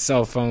Dad's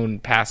cell phone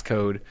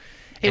passcode.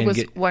 It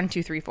was 1,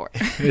 2, 3, 4.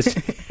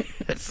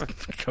 That's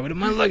the code of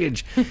my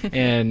luggage,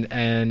 and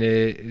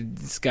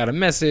it's got a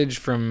message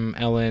from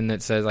Ellen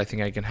that says, "I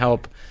think I can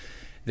help."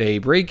 They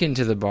break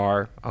into the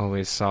bar,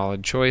 always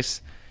solid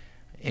choice,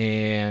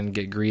 and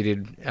get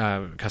greeted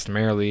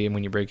customarily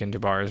when you break into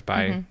bars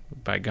by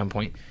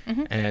gunpoint.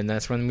 And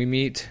that's when we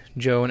meet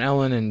Joe and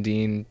Ellen, and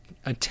Dean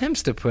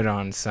attempts to put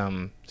on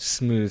some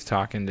smooth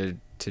talking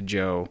to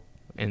Joe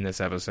in this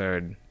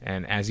episode,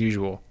 and as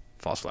usual,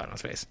 falls flat on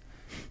his face.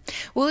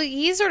 Well,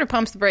 he sort of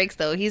pumps the brakes,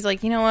 though. He's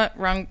like, you know what?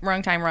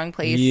 Wrong time, wrong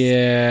place.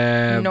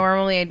 Yeah.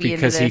 Normally I'd be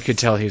into this. Because he could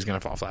tell he was going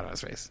to fall flat on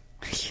his face.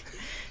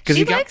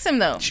 She likes him,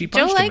 though. She Joe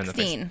punched him in likes the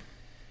face. Dean.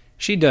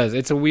 She does.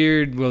 It's a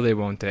weird will they,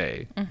 won't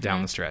they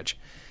down the stretch.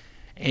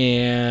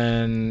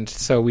 And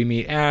so we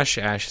meet Ash.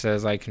 Ash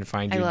says, "I can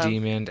find you a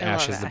demon."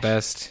 Ash is the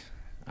best.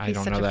 I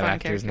don't know that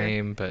actor's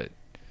name, but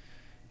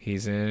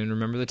he's in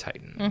Remember the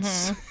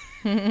Titans.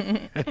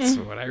 That's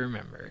what I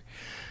remember.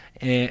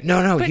 And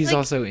no, but he's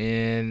also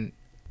in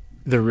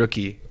The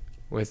Rookie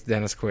with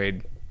Dennis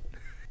Quaid.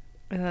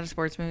 Is that a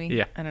sports movie?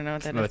 Yeah. I don't know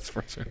what that Not is. a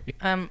sports movie.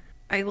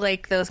 I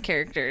like those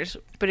characters,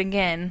 but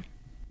again,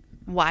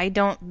 why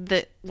don't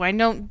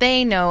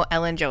they know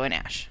Ellen, Joe, and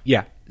Ash?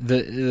 Yeah.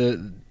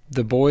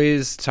 The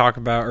boys talk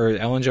about, or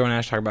Ellen, Joe, and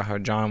Ash talk about how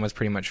John was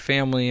pretty much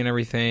family and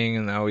everything,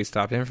 and they always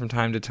stopped in from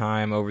time to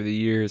time over the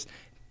years.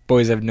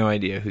 Boys have no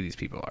idea who these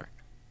people are.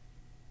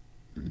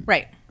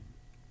 Right.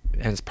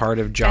 And it's part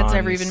of John's... Dad's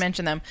never even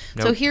mentioned them.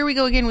 Nope. So here we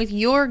go again with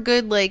your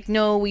good, like,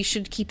 no, we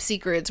should keep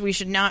secrets. We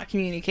should not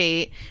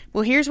communicate.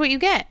 Well, here's what you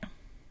get.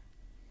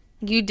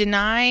 You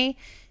deny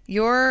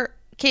your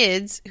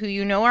kids, who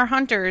you know are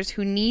hunters,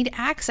 who need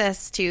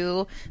access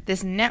to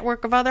this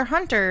network of other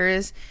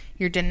hunters.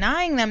 You're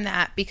denying them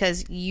that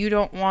because you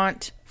don't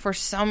want, for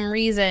some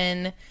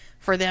reason,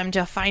 for them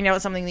to find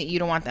out something that you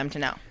don't want them to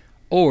know.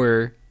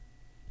 Or...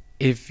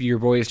 if your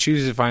boys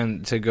choose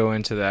to go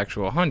into the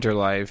actual hunter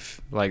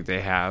life like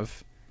they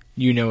have,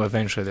 you know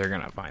eventually they're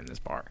going to find this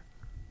bar.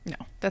 No,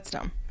 that's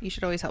dumb. You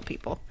should always help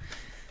people.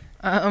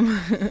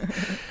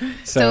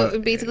 So So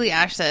basically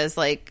Ash says,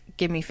 like,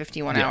 give me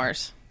 51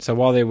 hours. So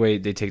while they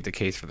wait, they take the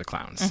case for the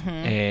clowns.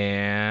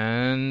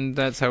 And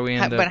that's how we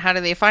end up. But how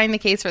do they find the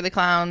case for the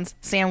clowns?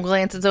 Sam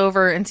glances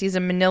over and sees a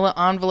manila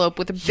envelope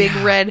with a big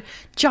red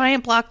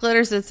giant block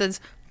letters that says,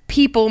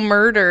 "People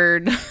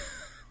murdered."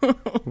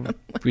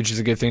 Which is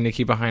a good thing to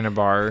keep behind a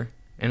bar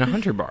in a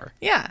hunter bar.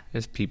 Yeah.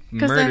 Is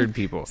murdered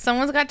people.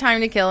 Someone's got time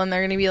to kill and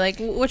they're going to be like,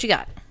 "What you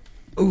got?"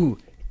 Ooh.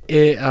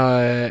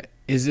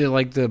 Is it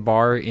like the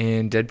bar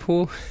in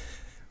Deadpool?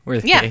 Where I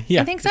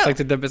think so.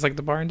 It's like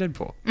the bar in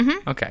Deadpool.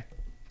 Mm-hmm. Okay.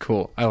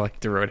 Cool. I like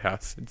the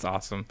Roadhouse. It's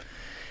awesome.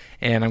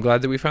 And I'm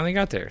glad that we finally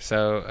got there.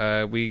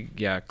 So,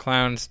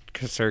 clowns,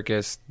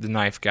 circus, the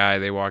knife guy.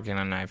 They walk in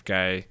on knife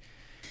guy.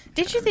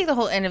 Did you think the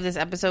whole end of this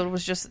episode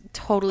was just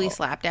totally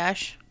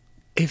slapdash?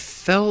 It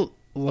felt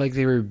like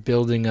they were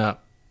building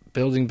up.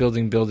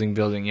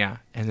 Building, yeah.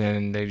 And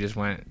then they just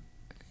went,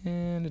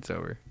 and it's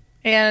over.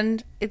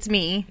 And it's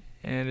me.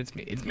 And it's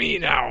me. It's me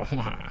now.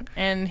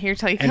 And here's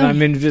how you and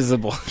I'm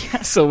invisible.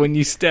 So when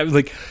you stab,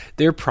 like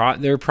their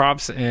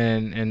props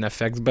and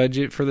effects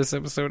budget for this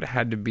episode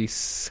had to be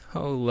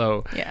so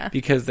low. Yeah.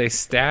 Because they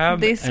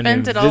stabbed. They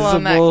spent it all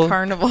on that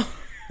carnival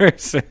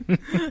person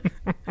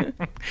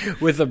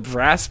with a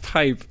brass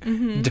pipe.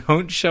 Mm-hmm.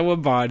 Don't show a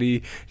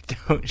body.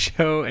 Don't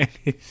show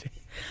anything.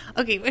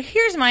 Okay, but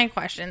here's my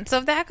question. So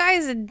if that guy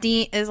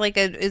is like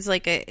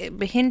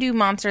a Hindu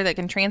monster that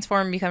can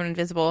transform and become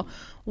invisible,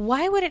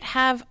 why would it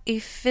have a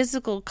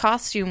physical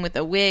costume with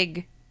a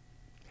wig?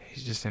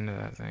 He's just into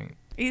that thing.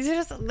 He's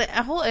just the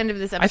whole end of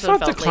this episode. I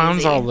thought felt the clowns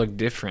lazy. all looked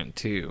different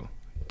too.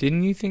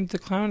 Didn't you think the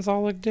clowns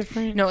all looked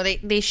different? No,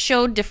 they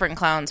showed different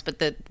clowns, but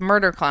the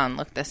murder clown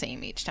looked the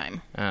same each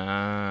time.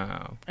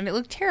 Oh, And it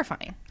looked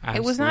terrifying. absolutely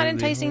It was not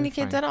enticing to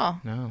kids at all.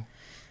 No.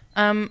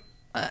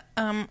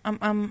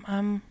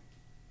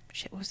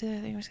 Shit, what was the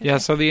other thing I was gonna Yeah,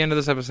 say? so the end of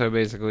this episode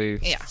basically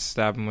Yeah.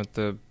 stab him with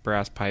the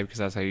brass pipe because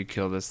that's how you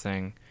kill this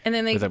thing And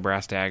then with a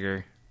brass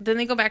dagger then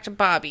they go back to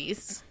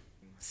Bobby's.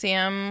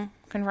 Sam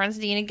confronts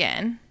Dean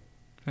again.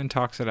 and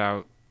talks it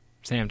out.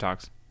 Sam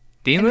talks.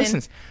 Dean And then-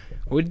 listens.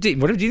 What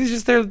if Dean's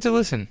just there to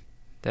listen?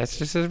 That's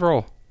just his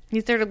role.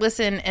 He's there to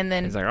listen and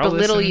then He's like, "I'll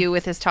belittle listen." you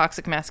with his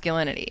toxic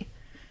masculinity.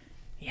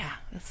 Yeah.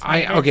 That's what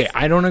it is.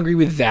 I don't agree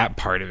with that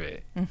part of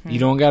it. Mm-hmm. You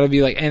don't got to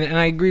be like, and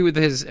I agree with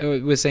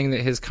with saying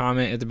that his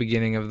comment at the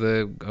beginning of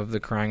the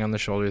crying on the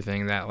shoulder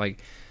thing, that like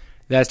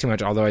that's too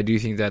much. Although I do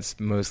think that's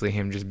mostly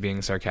him just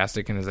being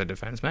sarcastic and as a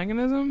defense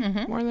mechanism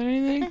Mm-hmm. more than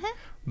anything.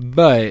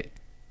 But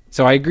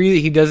so I agree that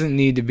he doesn't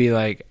need to be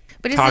like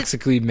But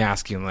toxically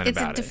masculine It's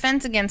a about it.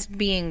 defense against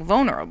being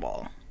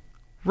vulnerable,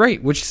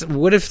 Right.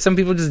 What if some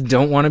people just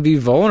don't want to be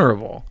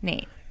vulnerable?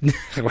 Nate.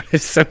 What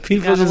if some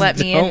people gotta just let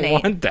me in, don't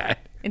Nate. want that?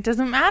 It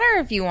doesn't matter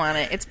if you want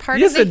it. It's part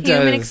Yes, of the it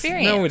human does.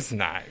 experience. No, it's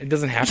not. It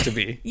doesn't have to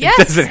be. Yes.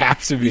 It doesn't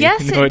have to be.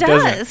 Yes, No, it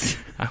doesn't. does.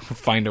 I will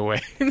find a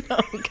way.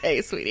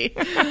 Okay, sweetie.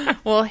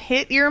 Well,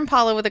 hit your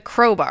Impala with a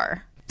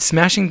crowbar.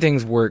 Smashing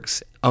things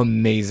works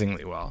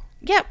amazingly well.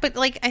 Yeah, but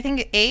like I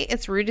think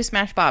it's rude to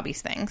smash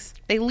Bobby's things.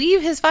 They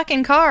leave his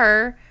fucking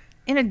car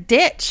in a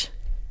ditch.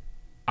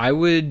 I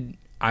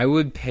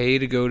would pay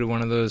to go to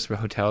one of those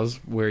hotels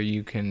where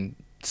you can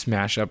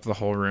smash up the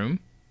whole room.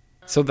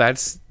 So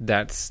that's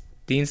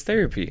Dean's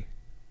therapy.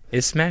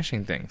 Is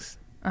smashing things.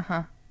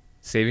 Uh-huh.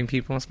 Saving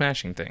people and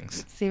smashing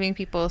things. Saving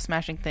people,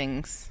 smashing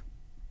things,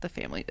 the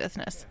family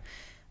business.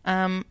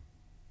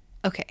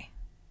 Okay.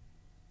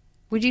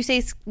 Would you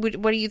say what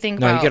do you think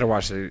No, about you gotta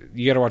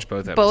watch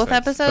both episodes. both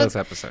episodes? Both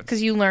episodes.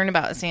 Because you learn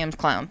about Sam's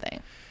clown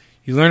thing.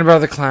 You learn about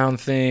the clown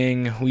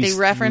thing. They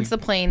reference the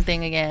plane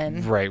thing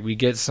again. Right. We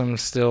get some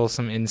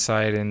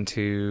insight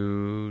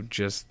into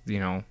just,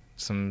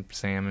 some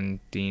Sam and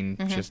Dean,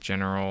 Mm-hmm. just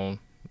general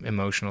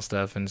emotional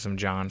stuff and some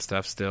John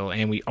stuff still.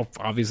 And we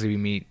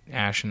meet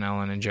Ash and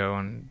Ellen and Joe.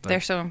 And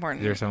They're so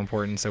important. They're so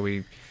important. So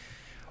we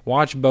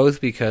watch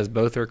both because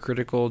both are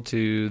critical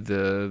to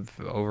the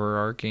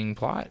overarching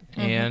plot.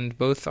 Mm-hmm. And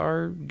both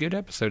are good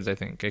episodes, I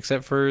think.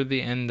 Except for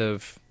the end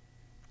of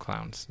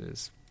Clowns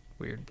is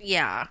weird.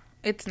 Yeah.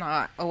 It's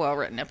not a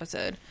well-written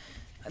episode.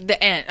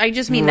 The end. I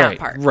just mean that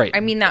part. Right. I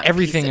mean that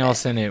everything piece of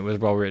else in it was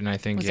well written. I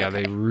think. Was Yeah,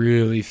 okay. they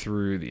really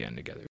threw the end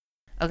together.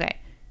 Okay.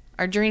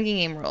 Our drinking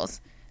game rules.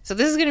 So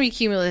this is going to be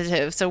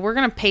cumulative, so we're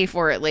going to pay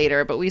for it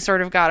later, but we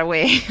sort of got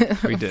away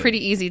We did.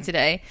 pretty easy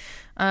today.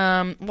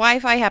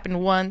 Wi-Fi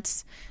happened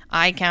once.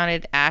 I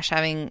counted Ash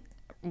having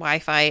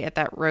Wi-Fi at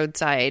that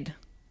roadside.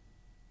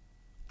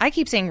 I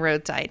keep saying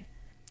roadside.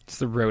 It's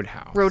the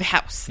Roadhouse.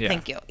 Roadhouse. Yeah.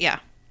 Thank you. Yeah.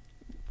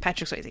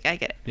 Patrick Swayze. I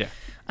get it. Yeah.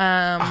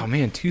 Oh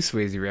man, 2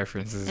 Swayze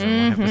references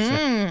in one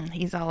episode.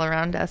 He's all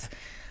around us.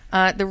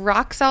 The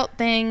rock salt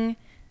thing,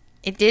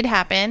 it did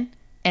happen,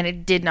 and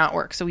it did not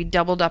work. So we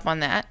doubled up on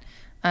that.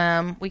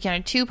 We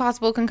counted 2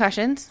 possible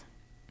concussions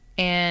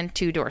and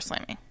 2 door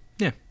slamming.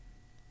 Yeah.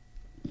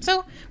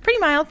 So pretty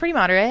mild, pretty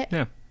moderate.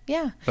 Yeah.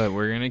 Yeah. But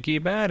we're gonna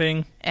keep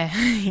adding.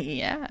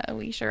 Yeah,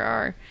 we sure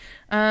are.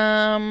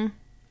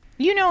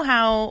 You know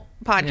how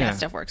podcast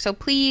stuff works. So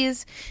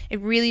please,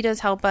 it really does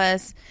help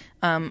us.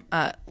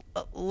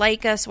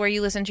 Like us where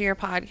you listen to your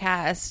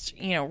podcast,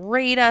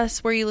 rate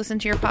us where you listen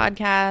to your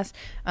podcast,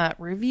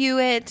 review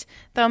it,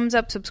 thumbs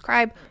up,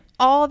 subscribe,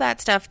 all that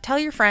stuff. Tell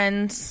your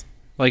friends.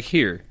 Like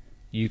here,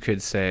 you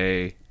could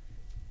say,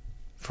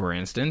 for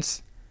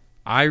instance,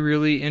 I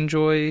really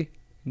enjoy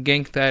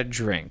Gank That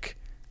Drink.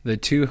 The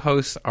 2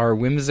 hosts are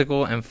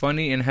whimsical and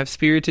funny and have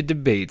spirited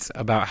debates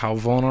about how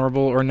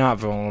vulnerable or not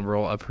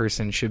vulnerable a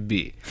person should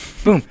be.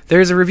 Boom,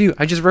 there's a review.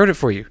 I just wrote it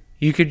for you.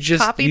 You could just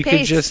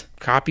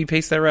copy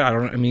paste that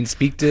right.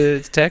 Speak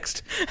to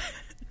text.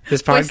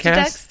 This Voice to podcast.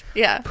 text?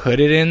 Yeah. Put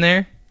it in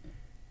there.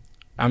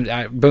 Boom,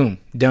 done.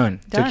 Done.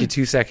 Took you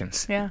 2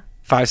 seconds. Yeah.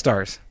 5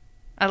 stars.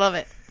 I love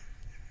it.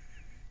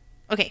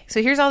 Okay,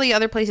 so here's all the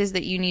other places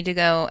that you need to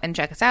go and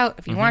check us out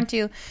if you want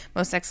to.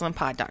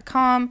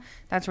 MostExcellentPod.com.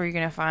 That's where you're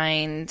going to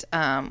find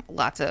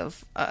lots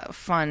of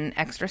fun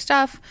extra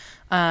stuff.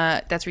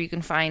 That's where you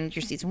can find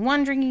your season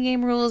 1 drinking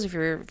game rules if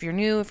you're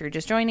new, if you're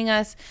just joining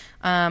us.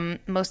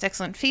 Most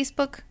Excellent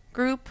Facebook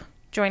group.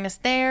 Join us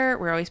there.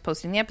 We're always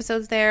posting the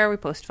episodes there. We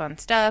post fun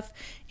stuff.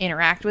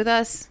 Interact with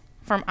us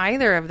from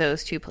either of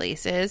those 2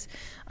 places.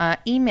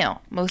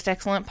 Email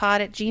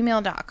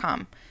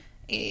mostexcellentpod@gmail.com.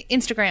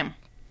 Instagram.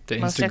 The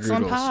Most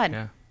Excellent Instagroodles. Pod.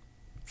 Yeah.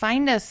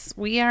 Find us.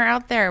 We are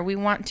out there. We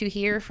want to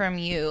hear from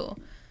you.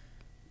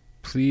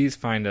 Please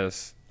find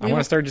us. I want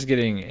to start just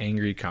getting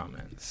angry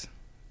comments.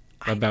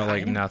 about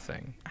like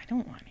nothing. I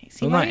don't want to.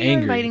 See, Well, why not are you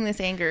angry. inviting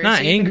this anger? Not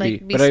so you angry, can,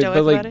 like, be but stoic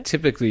about like it?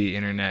 typically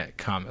internet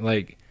comment.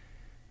 Like,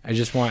 I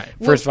just want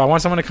first of all, I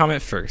want someone to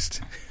comment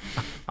first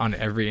on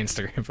every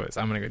Instagram post.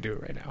 I'm gonna go do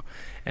it right now,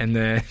 and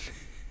then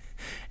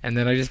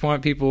I just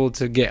want people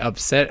to get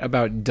upset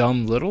about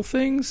dumb little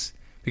things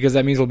because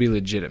that means we'll be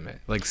legitimate,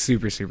 like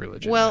super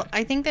legitimate. Well,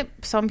 I think that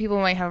some people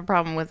might have a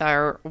problem with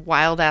our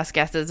wild ass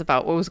guesses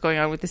about what was going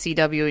on with the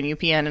CW and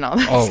UPN and all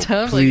that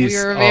stuff. Please.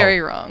 Like, we were very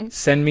wrong.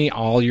 Send me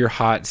all your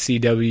hot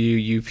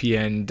CW,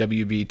 UPN,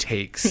 WB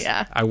takes.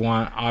 Yeah. I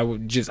want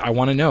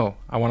to know.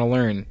 I want to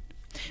learn.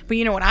 But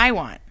you know what I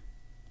want?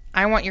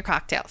 I want your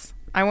cocktails.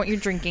 I want your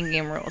drinking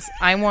game rules.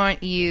 I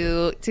want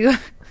you to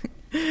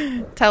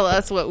tell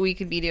us what we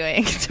could be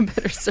doing to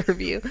better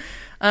serve you.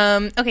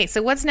 Okay,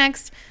 so what's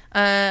next?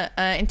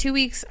 In 2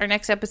 weeks, our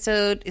next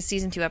episode is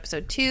season 2,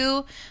 episode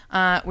 2.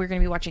 We're going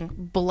to be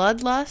watching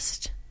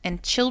Bloodlust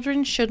and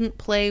Children Shouldn't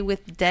Play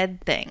with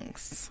Dead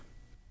Things.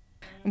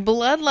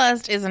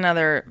 Bloodlust is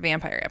another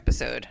vampire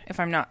episode, if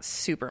I'm not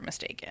super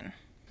mistaken.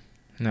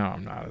 No,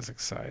 I'm not as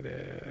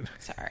excited.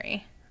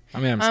 Sorry. I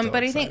mean, I'm still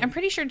but excited. I'm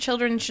pretty sure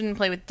Children Shouldn't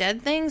Play with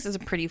Dead Things is a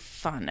pretty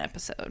fun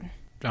episode.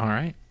 All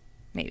right.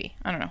 Maybe.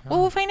 I don't know.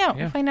 Well, we'll find out.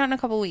 Yeah. We'll find out in a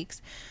couple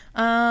weeks.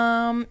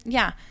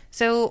 Yeah.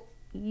 So,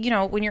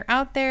 when you're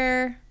out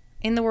there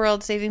in the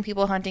world saving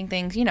people, hunting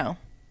things,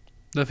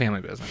 The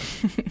family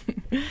business.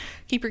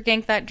 keep your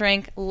Gank That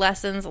Drank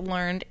lessons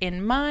learned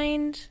in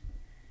mind.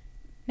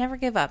 Never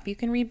give up. You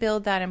can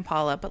rebuild that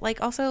Impala, but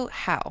also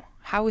how?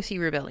 How is he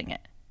rebuilding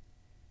it?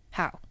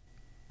 How?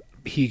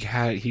 He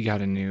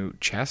got a new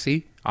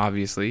chassis,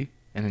 obviously,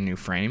 and a new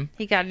frame.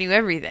 He got to do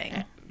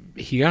everything.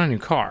 He got a new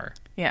car.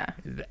 Yeah.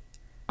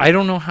 I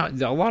don't know how.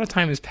 A lot of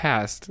time has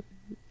passed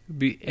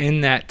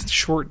in that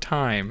short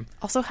time.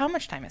 Also, how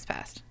much time has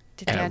passed?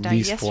 Did Dad At die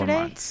least yesterday?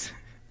 4 months.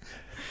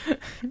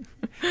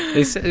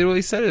 He said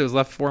it was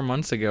left 4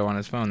 months ago on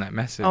his phone. That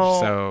message. Oh,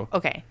 so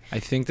okay. I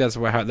think that's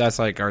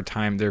like our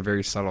time. Their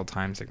very subtle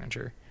time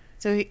signature.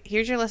 So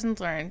here's your lessons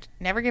learned.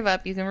 Never give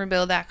up. You can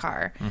rebuild that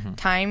car. Mm-hmm.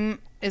 Time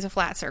is a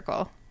flat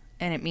circle,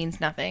 and it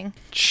means nothing.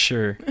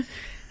 Sure.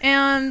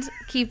 And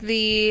keep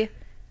the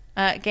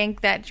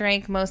Gank That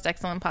Drank Most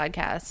Excellent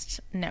Podcast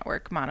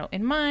Network motto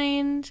in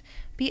mind.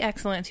 Be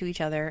excellent to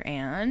each other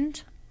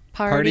and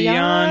Party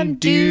on,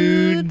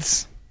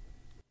 dudes.